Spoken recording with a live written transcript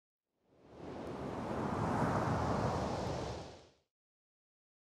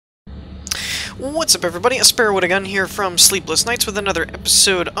What's up, everybody? A Sparrow Gun here from Sleepless Nights with another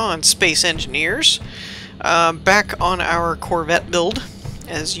episode on Space Engineers. Back on our Corvette build,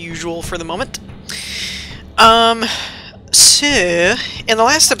 as usual for the moment. So, in the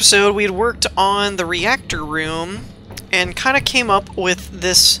last episode, we had worked on the reactor room and kind of came up with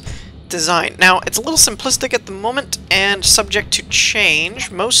this design. Now, it's a little simplistic at the moment and subject to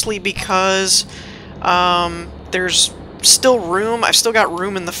change, mostly because there's still room. I've still got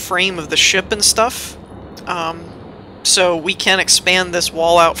room in the frame of the ship and stuff. So we can expand this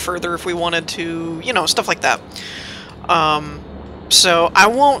wall out further if we wanted to, you know, stuff like that. So I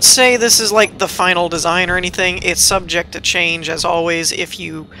won't say this is like the final design or anything. It's subject to change, as always. If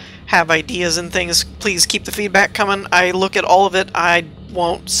you have ideas and things, please keep the feedback coming. I look at all of it. I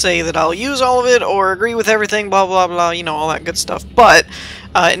won't say that I'll use all of it or agree with everything, blah, blah, blah, you know, all that good stuff. But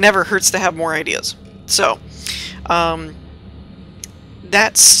it never hurts to have more ideas. So,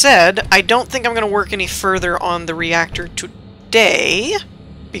 that said, I don't think I'm going to work any further on the reactor today,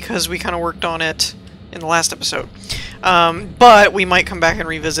 because we kind of worked on it in the last episode. But we might come back and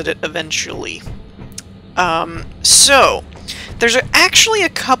revisit it eventually. So, there's actually a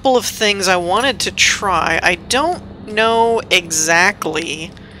couple of things I wanted to try. I don't know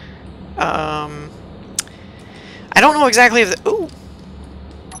exactly... I don't know exactly if the... Ooh!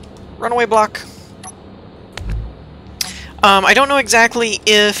 Runaway block. I don't know exactly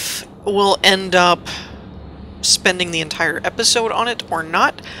if we'll end up spending the entire episode on it or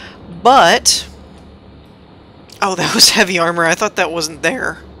not, but... Oh, that was heavy armor. I thought that wasn't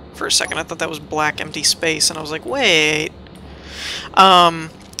there for a second. I thought that was black empty space, and I was like, wait.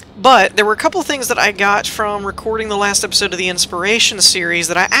 But there were a couple things that I got from recording the last episode of the Inspiration series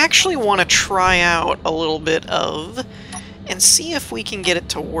that I actually want to try out a little bit of and see if we can get it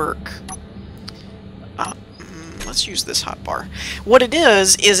to work. Let's use this hotbar. What it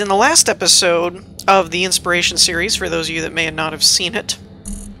is in the last episode of the Inspiration series, for those of you that may not have seen it,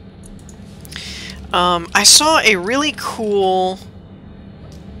 I saw a really cool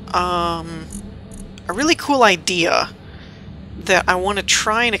idea that I want to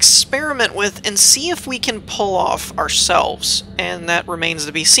try and experiment with and see if we can pull off ourselves. And that remains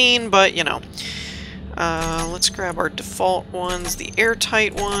to be seen, but, you know. Let's grab our default ones, the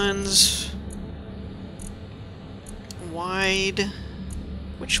airtight ones. Wide.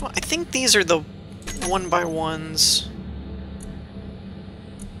 Which one? I think these are the 1x1s.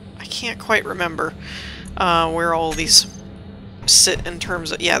 I can't quite remember where all these sit in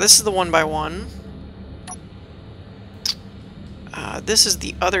terms of... Yeah, this is the 1x1. This is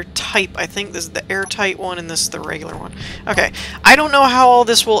the other type, I think. This is the airtight one, and this is the regular one. Okay, I don't know how all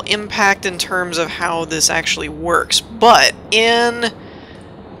this will impact in terms of how this actually works, but in...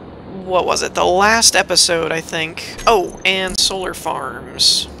 What was it? The last episode, I think. Oh, and solar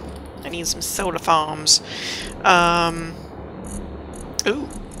farms. I need some solar farms. Ooh.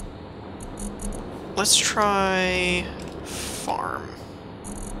 Let's try farm.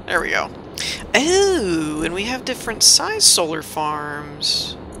 There we go. Oh, and we have different size solar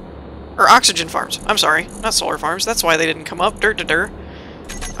farms. Or oxygen farms. I'm sorry, not solar farms. That's why they didn't come up. That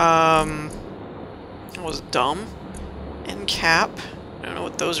was dumb. End cap. I don't know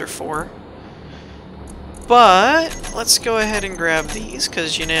what those are for. But let's go ahead and grab these,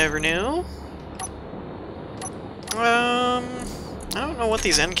 because you never know. I don't know what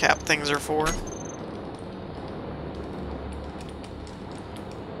these end cap things are for.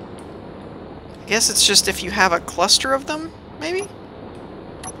 I guess it's just if you have a cluster of them, maybe?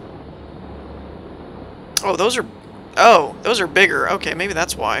 Oh, those are... Oh, those are bigger. Okay, maybe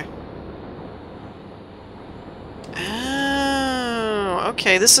that's why.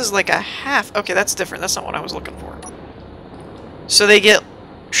 Okay, this is like a half. Okay, that's different. That's not what I was looking for. So they get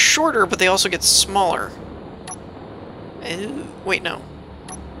shorter, but they also get smaller. Ooh, wait, no.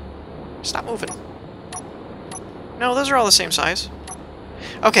 Stop moving. No, those are all the same size.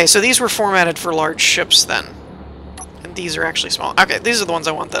 Okay, so these were formatted for large ships then. And these are actually small. Okay, these are the ones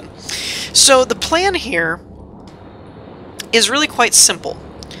I want then. So the plan here is really quite simple.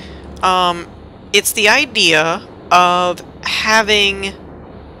 It's the idea of having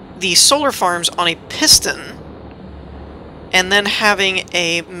the solar farms on a piston and then having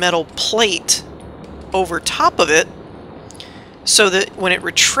a metal plate over top of it so that when it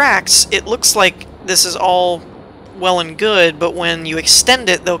retracts, it looks like this is all well and good, but when you extend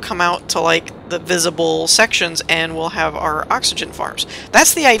it, they'll come out to like the visible sections and we'll have our oxygen farms.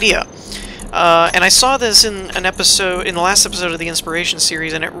 That's the idea. And I saw this in an episode, in the last episode of the Inspiration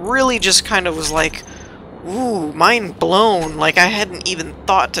series, and it really just kind of was like, ooh, mind blown. Like, I hadn't even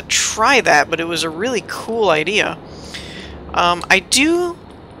thought to try that, but it was a really cool idea. I do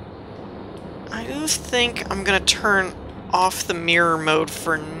I do think I'm gonna turn off the mirror mode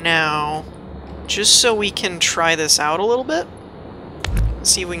for now, just so we can try this out a little bit.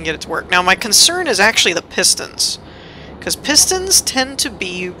 See if we can get it to work. Now, my concern is actually the pistons, because pistons tend to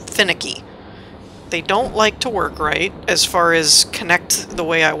be finicky. They don't like to work right as far as connect the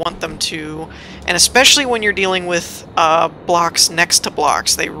way I want them to, and especially when you're dealing with blocks next to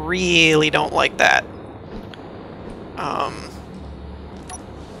blocks, they really don't like that.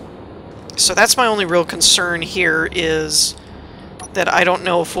 So that's my only real concern here, is that I don't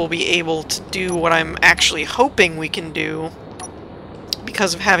know if we'll be able to do what I'm actually hoping we can do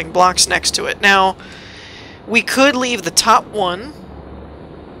because of having blocks next to it. Now, we could leave the top one.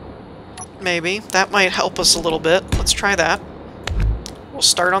 Maybe. That might help us a little bit. Let's try that. We'll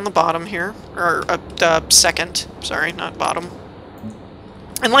start on the bottom here. Or, second. Sorry, not bottom.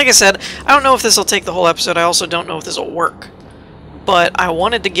 And like I said, I don't know if this will take the whole episode. I also don't know if this will work. But I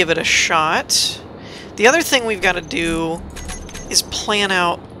wanted to give it a shot. The other thing we've got to do is plan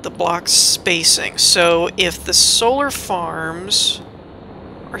out the block spacing. So if the solar farms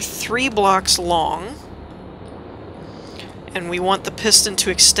are 3 blocks long, and we want the piston to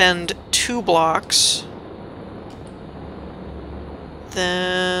extend 2 blocks,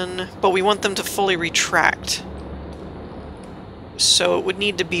 then... but we want them to fully retract. So it would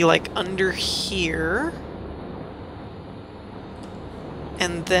need to be like under here.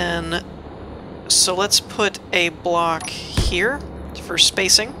 And then... so let's put a block here for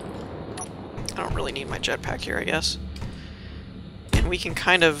spacing. I don't really need my jetpack here, I guess. And we can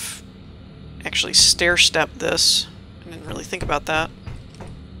kind of actually stair-step this. I didn't really think about that.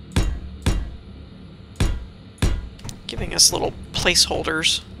 Giving us little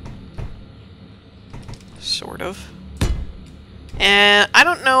placeholders. Sort of. And I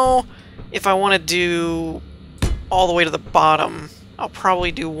don't know if I want to do all the way to the bottom. I'll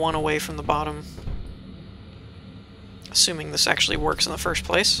probably do one away from the bottom. Assuming this actually works in the first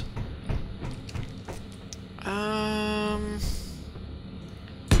place.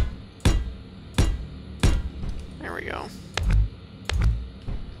 There we go.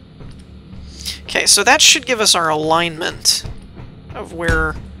 Okay, so that should give us our alignment of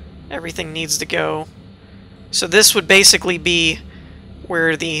where everything needs to go. So this would basically be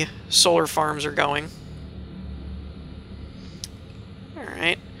where the solar farms are going.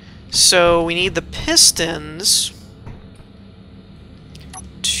 Alright, so we need the pistons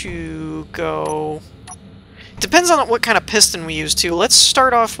to go... Depends on what kind of piston we use too. Let's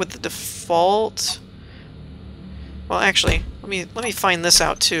start off with the default... Well, actually, let me find this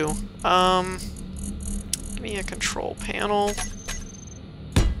out too. Give me a control panel.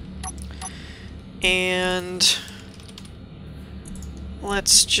 And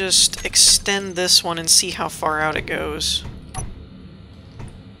let's just extend this one and see how far out it goes.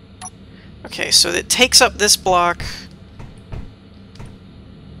 Okay, so it takes up this block.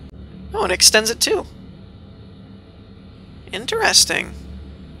 Oh, and extends it too. Interesting.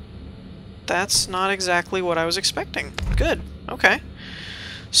 That's not exactly what I was expecting. Good. Okay.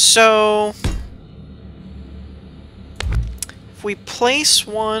 So if we place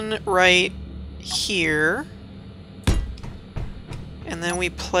one right here, and then we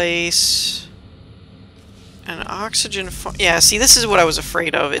place an oxygen... yeah, see, this is what I was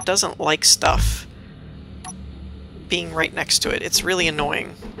afraid of. It doesn't like stuff being right next to it. It's really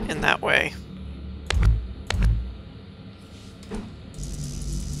annoying in that way.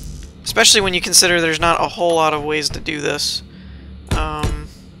 Especially when you consider there's not a whole lot of ways to do this.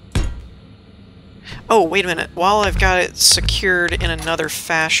 Oh, wait a minute. While I've got it secured in another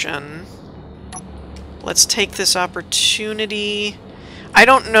fashion, let's take this opportunity. I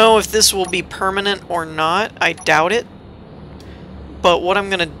don't know if this will be permanent or not. I doubt it. But what I'm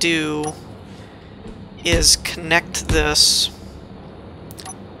going to do is connect this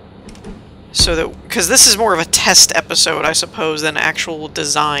so that... because this is more of a test episode, I suppose, than actual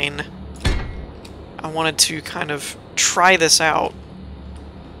design. I wanted to kind of try this out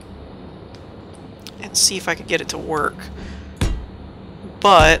and see if I could get it to work.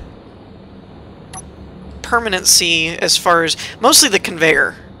 But permanency, as far as mostly the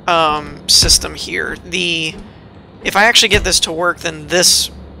conveyor system here, if I actually get this to work, then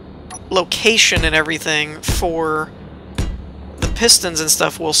this location and everything for the pistons and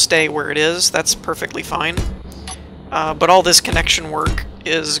stuff will stay where it is. That's perfectly fine. But all this connection work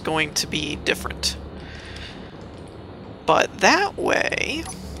is going to be different. But that way,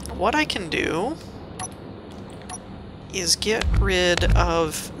 what I can do is get rid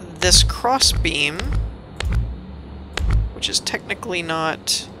of this crossbeam, which is technically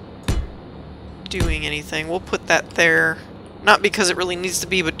not doing anything. We'll put that there, not because it really needs to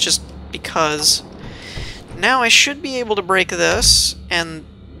be, but just because now I should be able to break this, and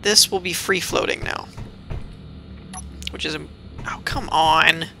this will be free-floating now. Which is... Oh, come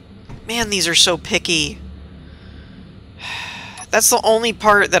on! Man, these are so picky. That's the only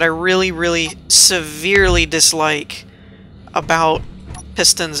part that I really, really severely dislike about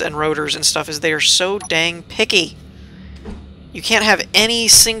pistons and rotors and stuff, is they are so dang picky. You can't have any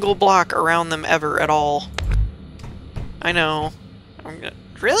single block around them ever at all. I know.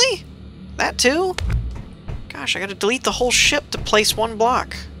 Really? That too? Gosh, I gotta delete the whole ship to place one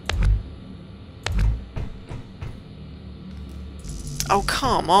block. Oh,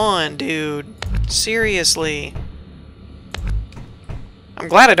 come on, dude. Seriously. I'm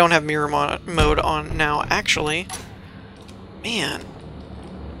glad I don't have mirror mode on now, actually. Man.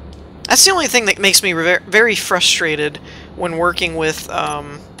 That's the only thing that makes me very frustrated when working with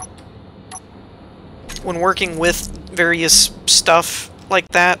various stuff like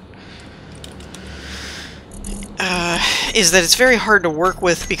that. Is that it's very hard to work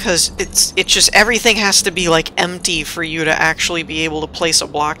with, because it's just everything has to be like empty for you to actually be able to place a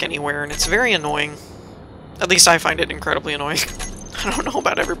block anywhere, and it's very annoying. At least I find it incredibly annoying. I don't know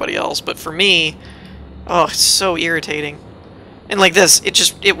about everybody else, but for me, oh, it's so irritating. And like this,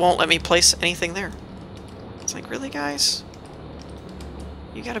 it won't let me place anything there. It's like, really, guys?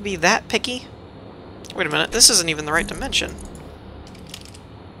 You gotta be that picky? Wait a minute, this isn't even the right dimension.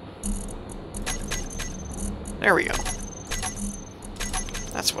 There we go.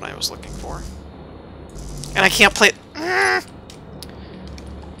 That's what I was looking for. And I can't play... I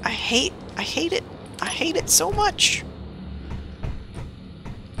hate it. I hate it so much.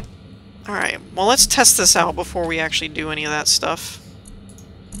 Alright, well, let's test this out before we actually do any of that stuff.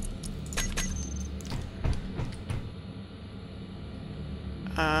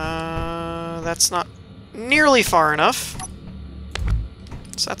 That's not nearly far enough.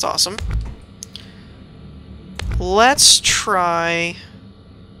 So that's awesome. Let's try...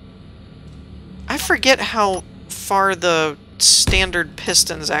 I forget how far the standard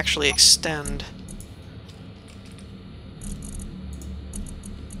pistons actually extend.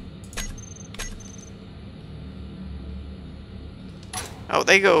 Oh,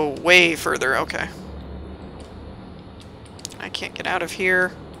 they go way further. Okay. I can't get out of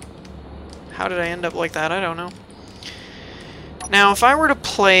here. How did I end up like that? I don't know. Now, if I were to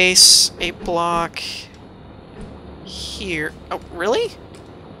place a block here... Oh, really?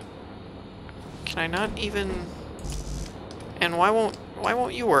 Can I not even... And why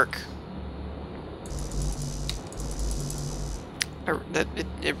won't you work?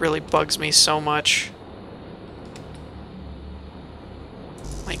 It really bugs me so much.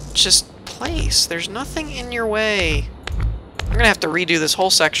 Like, just place. There's nothing in your way. I'm gonna have to redo this whole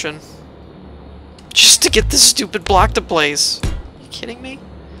section just to get this stupid block to place. Are you kidding me?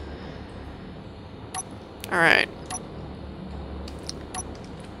 Alright.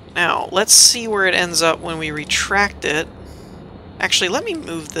 Now, let's see where it ends up when we retract it. Actually, let me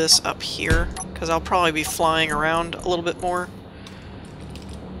move this up here, because I'll probably be flying around a little bit more.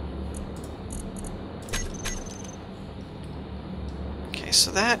 Okay,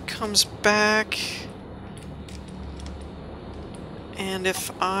 so that comes back. And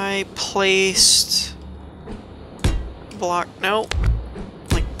if I placed a block, no,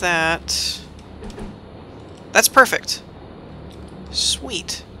 like that, that's perfect.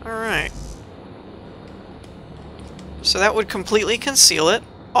 Sweet. Alright. So that would completely conceal it.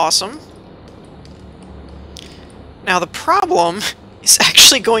 Awesome. Now the problem is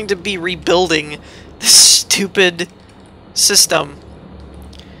actually going to be rebuilding this stupid system.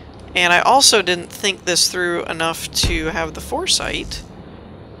 And I also didn't think this through enough to have the foresight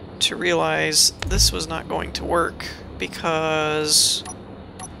to realize this was not going to work, because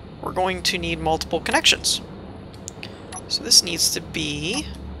we're going to need multiple connections. So this needs to be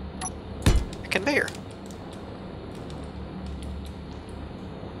a conveyor.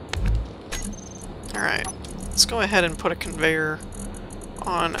 Alright, let's go ahead and put a conveyor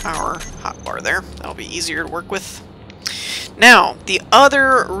on our hotbar there. That'll be easier to work with. Now, the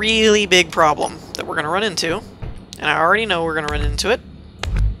other really big problem that we're going to run into, and I already know we're going to run into it,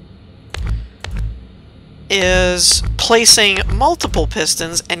 is placing multiple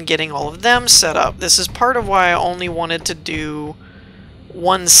pistons and getting all of them set up. This is part of why I only wanted to do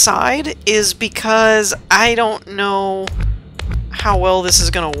one side, is because I don't know how well this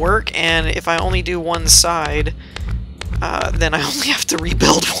is going to work, and if I only do one side, then I only have to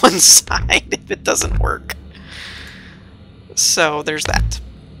rebuild one side if it doesn't work. So there's that.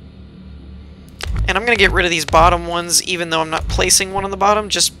 And I'm going to get rid of these bottom ones, even though I'm not placing one on the bottom,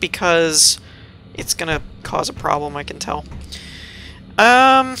 just because it's going to cause a problem, I can tell.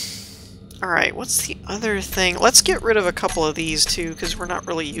 Alright, what's the other thing? Let's get rid of a couple of these too, because we're not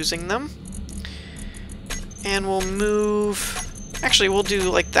really using them. And we'll move... Actually, we'll do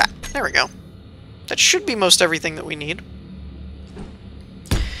like that. There we go. That should be most everything that we need.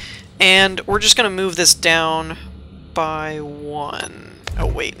 And we're just going to move this down by 1. Oh,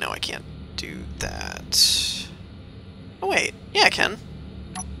 wait, no, I can't do that. Oh, wait. Yeah, I can.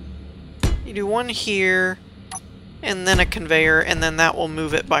 You do 1 here, and then a conveyor, and then that will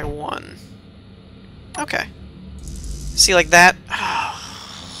move it by 1. Okay. See, like that?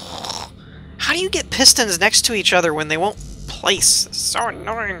 How do you get pistons next to each other when they won't place? It's so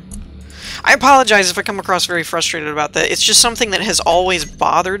annoying. I apologize if I come across very frustrated about that. It's just something that has always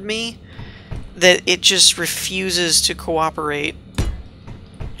bothered me, that it just refuses to cooperate.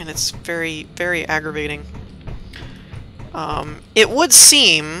 And it's very, very aggravating. It would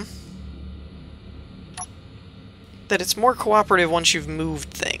seem that it's more cooperative once you've moved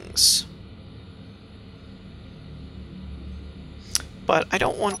things. But I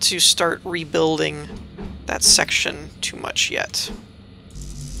don't want to start rebuilding that section too much yet.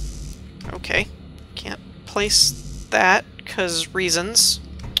 Okay, can't place that because reasons.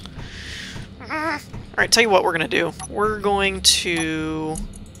 Alright, tell you what we're going to do. We're going to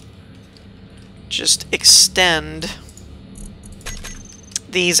just extend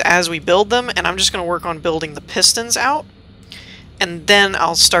these as we build them, and I'm just going to work on building the pistons out, and then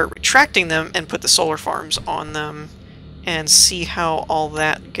I'll start retracting them and put the solar farms on them and see how all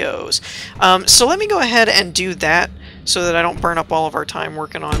that goes. So let me go ahead and do that so that I don't burn up all of our time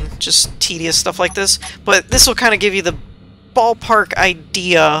working on just tedious stuff like this. But this will kind of give you the ballpark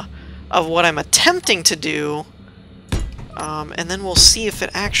idea of what I'm attempting to do, and then we'll see if it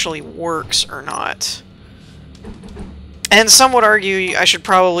actually works or not. And some would argue I should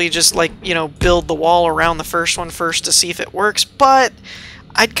probably just, like, you know, build the wall around the first one first to see if it works, but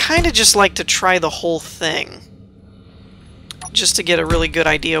I'd kind of just like to try the whole thing, just to get a really good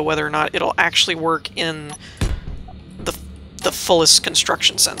idea whether or not it'll actually work in the fullest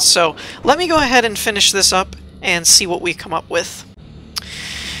construction sense. So let me go ahead and finish this up and see what we come up with.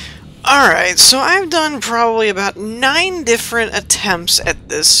 Alright, so I've done probably about 9 different attempts at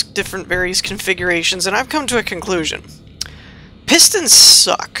this, different various configurations, and I've come to a conclusion. Pistons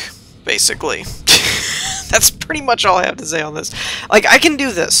suck, basically. That's pretty much all I have to say on this. Like, I can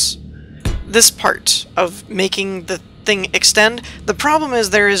do this part of making the thing extend. The problem is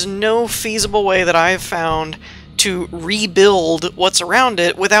there is no feasible way that I've found to rebuild what's around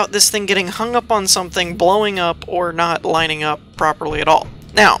it without this thing getting hung up on something, blowing up, or not lining up properly at all.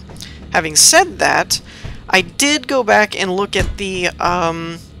 Now, having said that, I did go back and look at the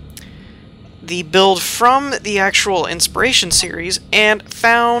build from the actual Inspiration series and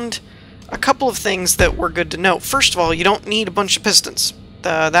found a couple of things that were good to note. First of all, you don't need a bunch of pistons.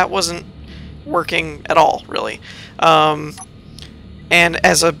 That wasn't working at all, really. And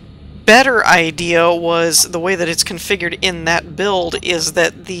as a better idea was the way that it's configured in that build is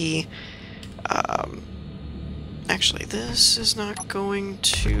that the... actually, this is not going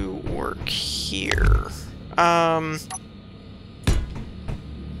to work here.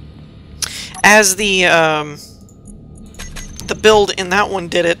 As the build in that one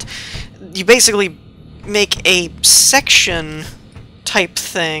did it, you basically make a section type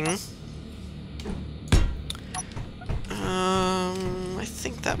thing. I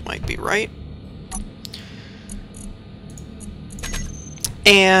think that might be right.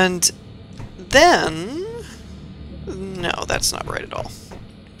 And then... no, that's not right at all.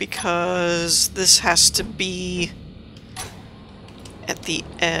 Because this has to be at the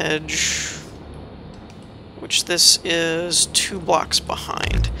edge, which this is 2 blocks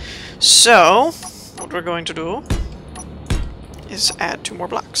behind. So, what we're going to do is add 2 more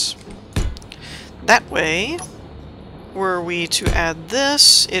blocks. That way, were we to add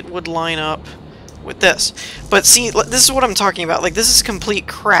this, it would line up with this. But see, this is what I'm talking about. Like, this is complete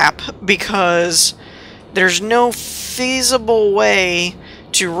crap because there's no feasible way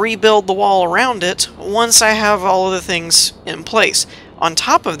to rebuild the wall around it once I have all of the things in place. On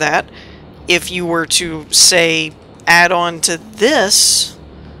top of that, if you were to, say, add on to this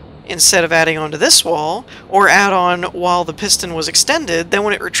instead of adding onto this wall, or add on while the piston was extended, then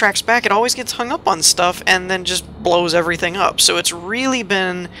when it retracts back, it always gets hung up on stuff and then just blows everything up. So it's really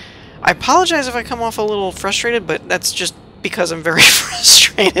been... I apologize if I come off a little frustrated, but that's just because I'm very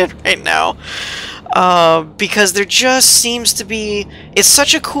frustrated right now. Because there just seems to be... it's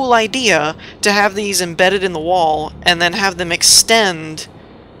such a cool idea to have these embedded in the wall and then have them extend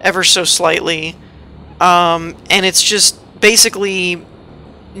ever so slightly. And it's just basically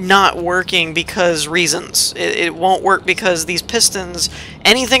not working because reasons. It won't work because these pistons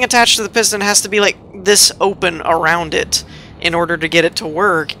anything attached to the piston has to be like this open around it in order to get it to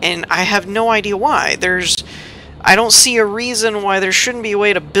work, and I have no idea why. I don't see a reason why there shouldn't be a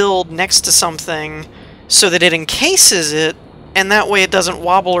way to build next to something so that it encases it, and that way it doesn't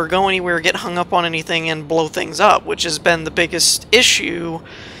wobble or go anywhere, get hung up on anything, and blow things up, which has been the biggest issue,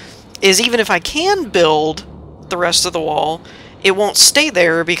 is even if I can build the rest of the wall, it won't stay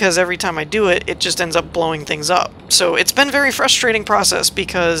there because every time I do it, it just ends up blowing things up. So it's been a very frustrating process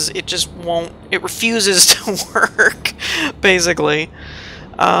because it just won't, it refuses to work, basically.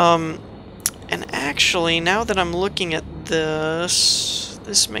 And actually, now that I'm looking at this,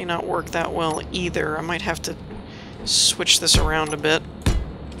 this may not work that well either. I might have to switch this around a bit.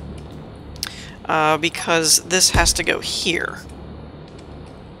 Because this has to go here.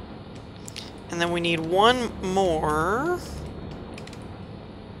 And then we need one more,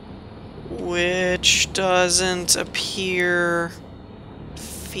 which doesn't appear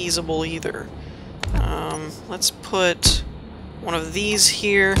feasible either. Let's put one of these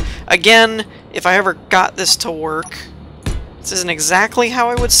here. Again, if I ever got this to work, this isn't exactly how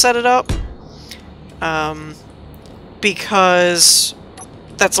I would set it up, because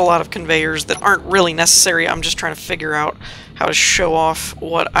that's a lot of conveyors that aren't really necessary. I'm just trying to figure out how to show off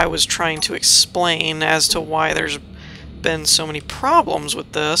what I was trying to explain as to why there's been so many problems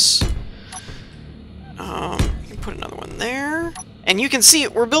with this. You can put another one there. And you can see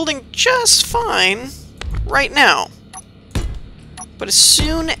we're building just fine right now. But as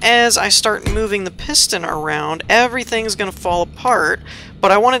soon as I start moving the piston around, everything's going to fall apart.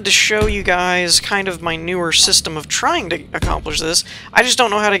 But I wanted to show you guys kind of my newer system of trying to accomplish this. I just don't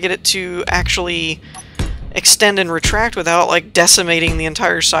know how to get it to actually extend and retract without, like, decimating the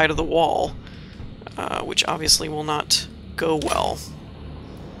entire side of the wall. Which obviously will not go well.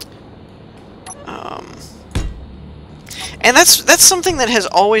 And that's something that has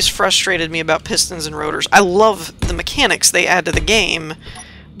always frustrated me about pistons and rotors. I love the mechanics they add to the game,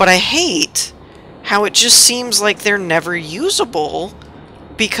 but I hate how it just seems like they're never usable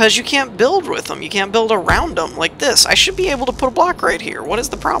because you can't build with them. You can't build around them like this. I should be able to put a block right here. What is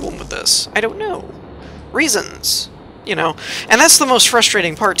the problem with this? I don't know. Reasons, you know. And that's the most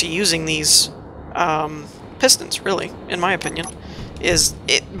frustrating part to using these pistons, really, in my opinion.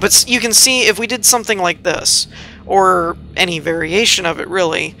 But you can see if we did something like this, or any variation of it,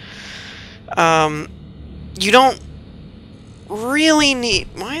 really, you don't really need...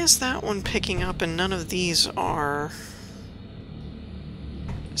 Why is that one picking up and none of these are?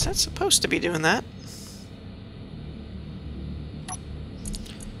 Is that supposed to be doing that?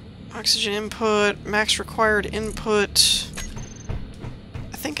 Oxygen input, max required input...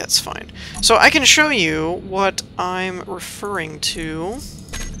 I think that's fine. So I can show you what I'm referring to.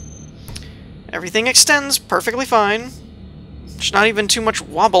 Everything extends perfectly fine. There's not even too much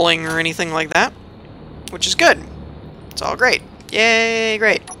wobbling or anything like that, which is good. It's all great. Yay,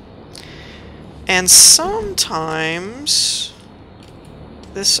 great. And sometimes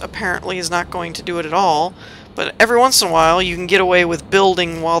this apparently is not going to do it at all, but every once in a while you can get away with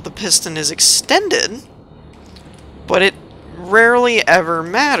building while the piston is extended, but it rarely ever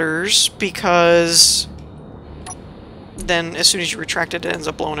matters because then as soon as you retract it, it ends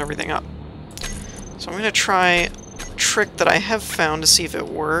up blowing everything up. So I'm going to try a trick that I have found to see if it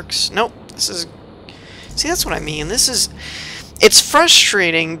works. Nope. This is... See, that's what I mean. This is... It's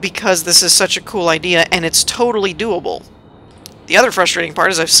frustrating because this is such a cool idea and it's totally doable. The other frustrating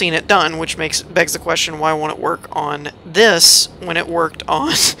part is I've seen it done, which begs the question, why won't it work on this when it worked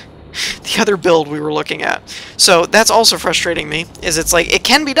on the other build we were looking at? So that's also frustrating me, is it's like, it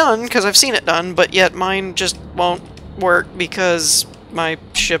can be done because I've seen it done, but yet mine just won't work because my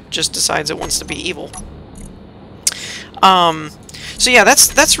ship just decides it wants to be evil. So yeah,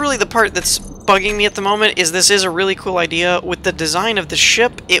 that's really the part that's bugging me at the moment, is this is a really cool idea. With the design of the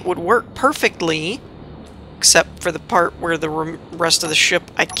ship, it would work perfectly, except for the part where the rest of the ship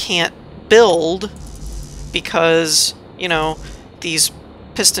I can't build because, you know, these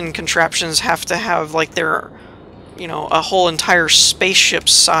piston contraptions have to have, like, their, you know, a whole entire spaceship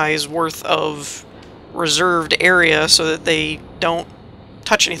size worth of reserved area so that they don't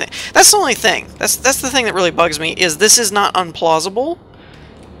touch anything. That's the only thing. That's the thing that really bugs me, is this is not unplausible,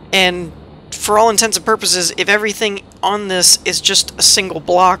 and for all intents and purposes, if everything on this is just a single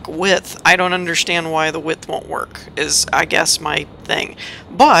block width, I don't understand why the width won't work, is, I guess, my thing.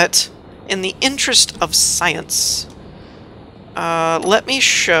 But, in the interest of science, let me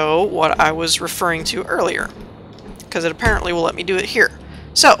show what I was referring to earlier, because it apparently will let me do it here.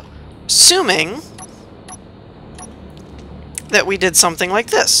 So, assuming that we did something like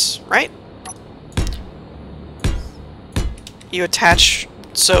this, right? You attach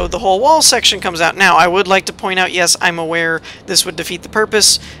So the whole wall section comes out. Now, I would like to point out, yes, I'm aware this would defeat the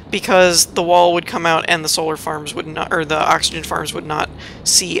purpose because the wall would come out and the solar farms would not, or the oxygen farms would not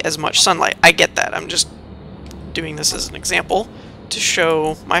see as much sunlight. I get that. I'm just doing this as an example to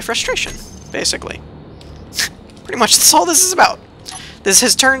show my frustration, basically. Pretty much that's all this is about. This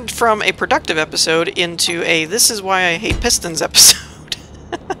has turned from a productive episode into a "this is why I hate pistons" episode.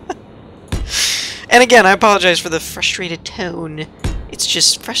 And again, I apologize for the frustrated tone. It's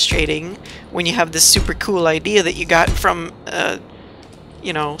just frustrating when you have this super cool idea that you got from,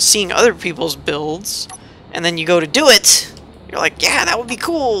 you know, seeing other people's builds, and then you go to do it. You're like, yeah, that would be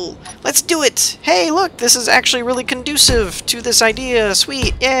cool. Let's do it. Hey, look, this is actually really conducive to this idea.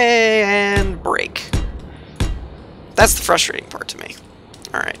 Sweet. Yay, and break. That's the frustrating part to me.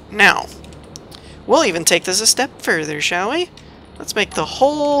 Alright, now, we'll even take this a step further, shall we? Let's make the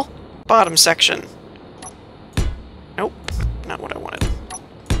whole bottom section. Nope, not what I wanted.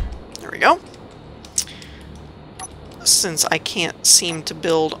 There we go. Since I can't seem to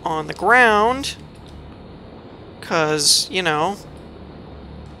build on the ground, because, you know,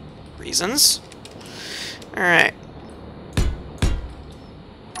 reasons. Alright.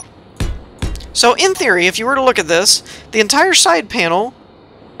 So, in theory, if you were to look at this, the entire side panel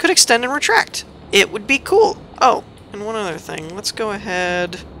could extend and retract. It would be cool. Oh, and one other thing. Let's go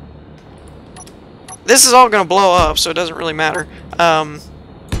ahead. This is all going to blow up, so it doesn't really matter.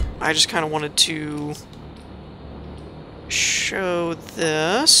 I just kind of wanted to show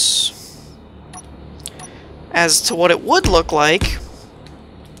this as to what it would look like.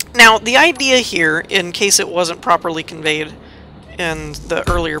 Now, the idea here, in case it wasn't properly conveyed in the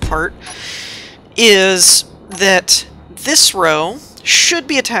earlier part, is that this row should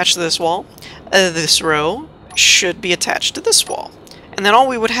be attached to this wall, this row should be attached to this wall, and then all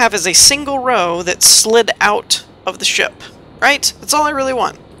we would have is a single row that slid out of the ship, right? That's all I really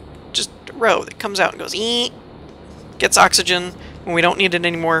want. Just a row that comes out and goes, gets oxygen, when we don't need it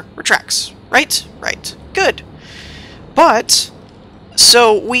anymore, retracts, right? Right. Good. But,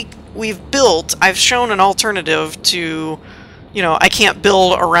 so we've built, I've shown an alternative to, you know, I can't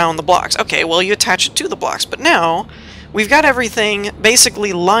build around the blocks. Okay, well, you attach it to the blocks, but now we've got everything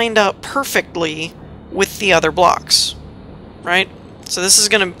basically lined up perfectly with the other blocks, right? So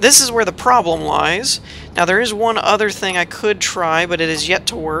this is where the problem lies. Now there is one other thing I could try, but it is yet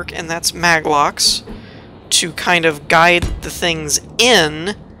to work, and that's maglocks to kind of guide the things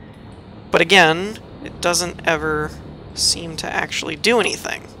in. But again, it doesn't ever seem to actually do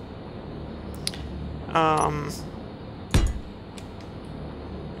anything. Do I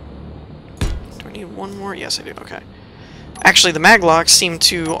need one more? Yes, I do. Okay. Actually, the maglocks seem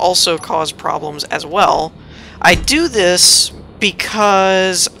to also cause problems as well. I do this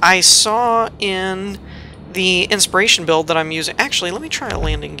because I saw in the inspiration build that I'm using... Actually, let me try a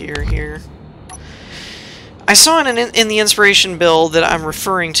landing gear here. I saw in the inspiration build that I'm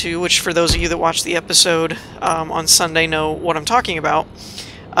referring to, which for those of you that watched the episode on Sunday know what I'm talking about,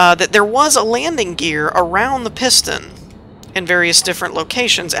 that there was a landing gear around the piston in various different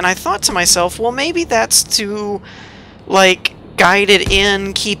locations, and I thought to myself, well, maybe that's to, like, guide it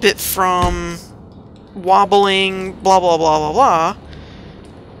in, keep it from wobbling, blah, blah, blah, blah, blah,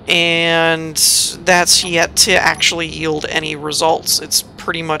 and that's yet to actually yield any results. It's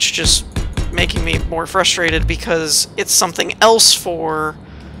pretty much just making me more frustrated because it's something else for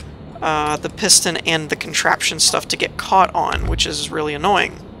the piston and the contraption stuff to get caught on, which is really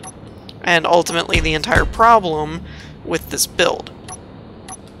annoying. And ultimately the entire problem with this build.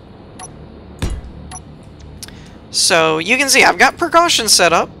 So you can see I've got precautions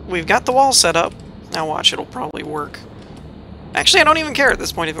set up, we've got the wall set up. Now watch, it'll probably work. Actually, I don't even care at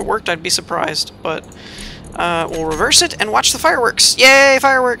this point. If it worked, I'd be surprised. But we'll reverse it and watch the fireworks. Yay,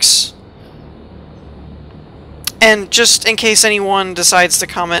 fireworks! And just in case anyone decides to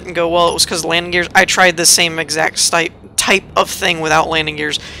comment and go, well, it was because landing gears, I tried the same exact type of thing without landing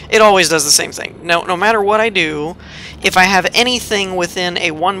gears. It always does the same thing. No matter what I do, if I have anything within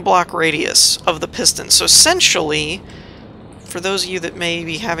a 1 block radius of the piston. So essentially, for those of you that may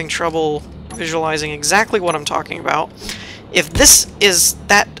be having trouble visualizing exactly what I'm talking about, if this is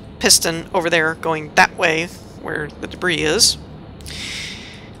that piston over there going that way, where the debris is,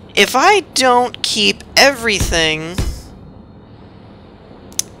 if I don't keep everything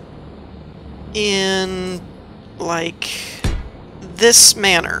in, like, this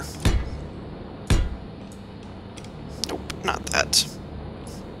manner... Nope, not that.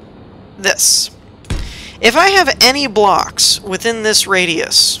 This. If I have any blocks within this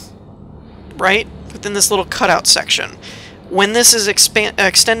radius, right, within this little cutout section, when this is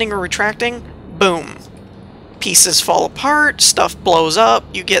extending or retracting, boom. pieces fall apart, stuff blows up,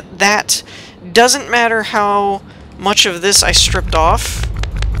 you get that. Doesn't matter how much of this I stripped off,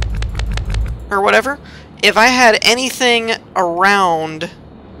 or whatever. If I had anything around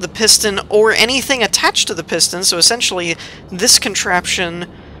the piston, or anything attached to the piston, so essentially this contraption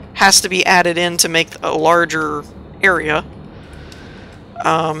has to be added in to make a larger area.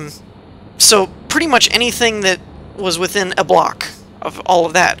 So pretty much anything that was within a block of all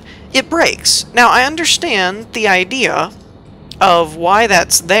of that, it breaks. Now, I understand the idea of why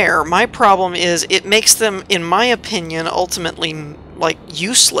that's there. My problem is it makes them, in my opinion, ultimately, like,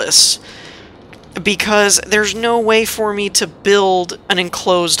 useless, because there's no way for me to build an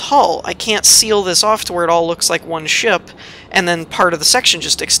enclosed hull. I can't seal this off to where it all looks like one ship, and then part of the section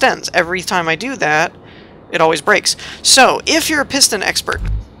just extends. Every time I do that, it always breaks. So, if you're a piston expert,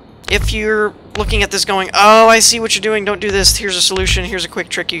 if you're looking at this going, oh, I see what you're doing, don't do this, here's a solution, here's a quick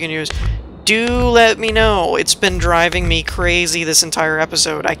trick you can use, do let me know. It's been driving me crazy this entire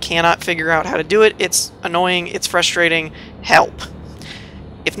episode. I cannot figure out how to do it. It's annoying, it's frustrating. Help.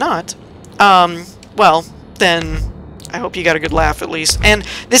 If not, well, then I hope you got a good laugh at least. And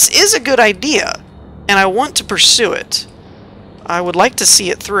this is a good idea, and I want to pursue it. I would like to see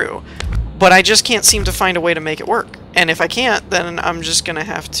it through, but I just can't seem to find a way to make it work. And if I can't, then I'm just going to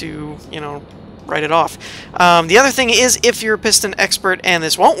have to, you know, write it off. The other thing is, if you're a piston expert and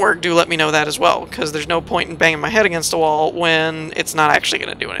this won't work, do let me know that as well, because there's no point in banging my head against a wall when it's not actually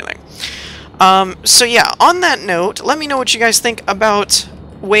going to do anything. So yeah, on that note, let me know what you guys think about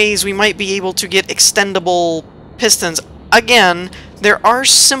ways we might be able to get extendable pistons. Again, there are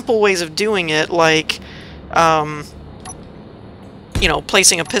simple ways of doing it, like, you know,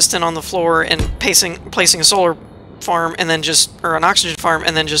 placing a piston on the floor and placing a solar farm and then just, or an oxygen farm,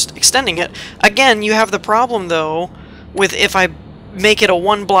 and then just extending it. Again, you have the problem though with, if I make it a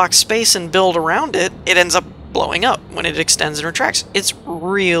one block space and build around it, it ends up blowing up when it extends and retracts. It's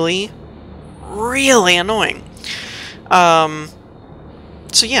really, really annoying.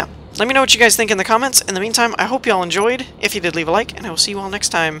 So yeah, let me know what you guys think in the comments. In the meantime, I hope you all enjoyed. If you did, leave a like, and I will see you all next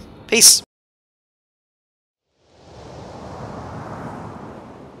time. Peace!